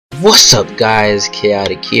What's up guys,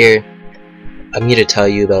 Chaotic here. I'm here to tell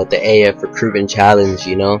you about the AF Recruitment Challenge,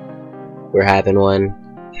 you know. We're having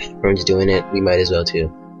one. Everyone's doing it, we might as well too.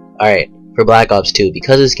 Alright, for Black Ops 2,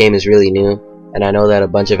 because this game is really new, and I know that a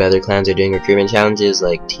bunch of other clans are doing recruitment challenges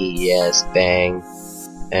like TES, Bang,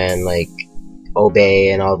 and like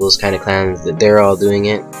Obey and all those kind of clans, that they're all doing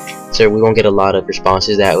it. So we won't get a lot of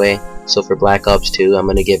responses that way. So for Black Ops 2, I'm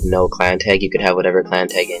gonna give no clan tag. You could have whatever clan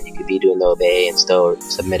tag in. You could be doing the Obey and still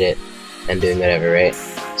submit it and doing whatever, right?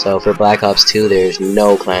 So for Black Ops 2, there's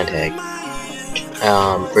no clan tag.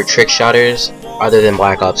 For Trickshotters, other than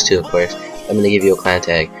Black Ops 2, of course, I'm gonna give you a clan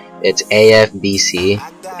tag. It's aFBC,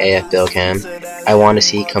 AF Bill Cam. I want to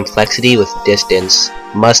see complexity with distance.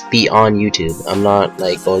 Must be on YouTube. I'm not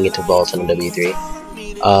like going into vaults on W3.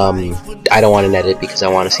 I don't want to edit because I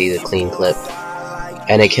want to see the clean clip,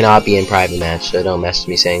 and it cannot be in private match, so don't mess with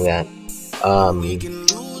me saying that.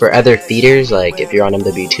 For other feeders, like if you're on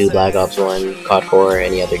MW2, Black Ops 1, Cod 4, or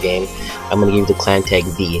any other game, I'm gonna give you the clan tag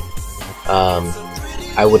V.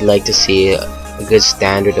 I would like to see a good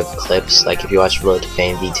standard of clips, like if you watch Road to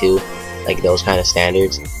Fame V2, like those kind of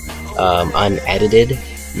standards, unedited,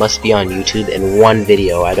 must be on YouTube in one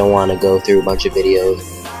video. I don't want to go through a bunch of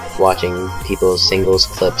videos watching people's singles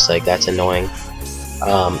clips, like that's annoying.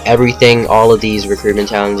 Everything, all of these recruitment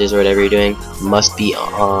challenges or whatever you're doing, must be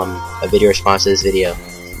a video response to this video.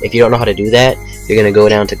 If you don't know how to do that, you're gonna go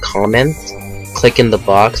down to comment, click in the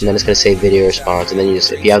box, and then it's gonna say video response, and then you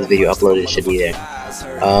just, if you have the video uploaded, it should be there.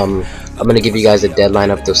 I'm gonna give you guys a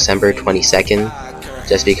deadline of December 22nd,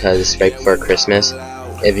 just because it's right before Christmas.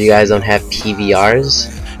 If you guys don't have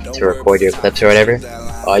PVRs to record your clips or whatever,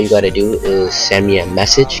 all you gotta do is send me a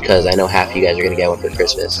message, because I know half of you guys are gonna get one for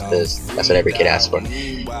Christmas, because that's what every kid asks for.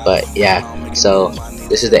 But yeah, so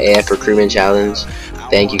this is the AF Recruitment Challenge.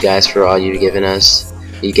 Thank you guys for all you've given us.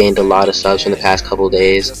 You gained a lot of subs from the past couple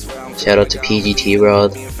days. Shout out to PGT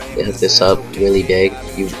World. They hooked this up really big.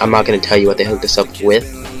 I'm not gonna tell you what they hooked us up with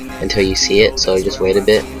until you see it, so just wait a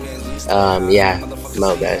bit. Yeah, I'm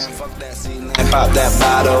out, guys. Pop that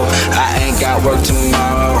bottle, I ain't got work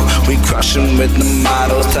tomorrow. We crush 'em with the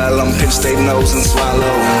models, tell 'em pinch their nose and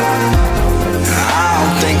swallow. I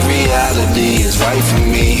don't think reality is right for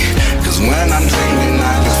me, cause when I'm dreaming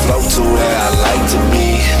I can float to where I like to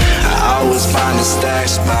be. I always find a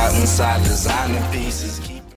stash spot inside designer pieces.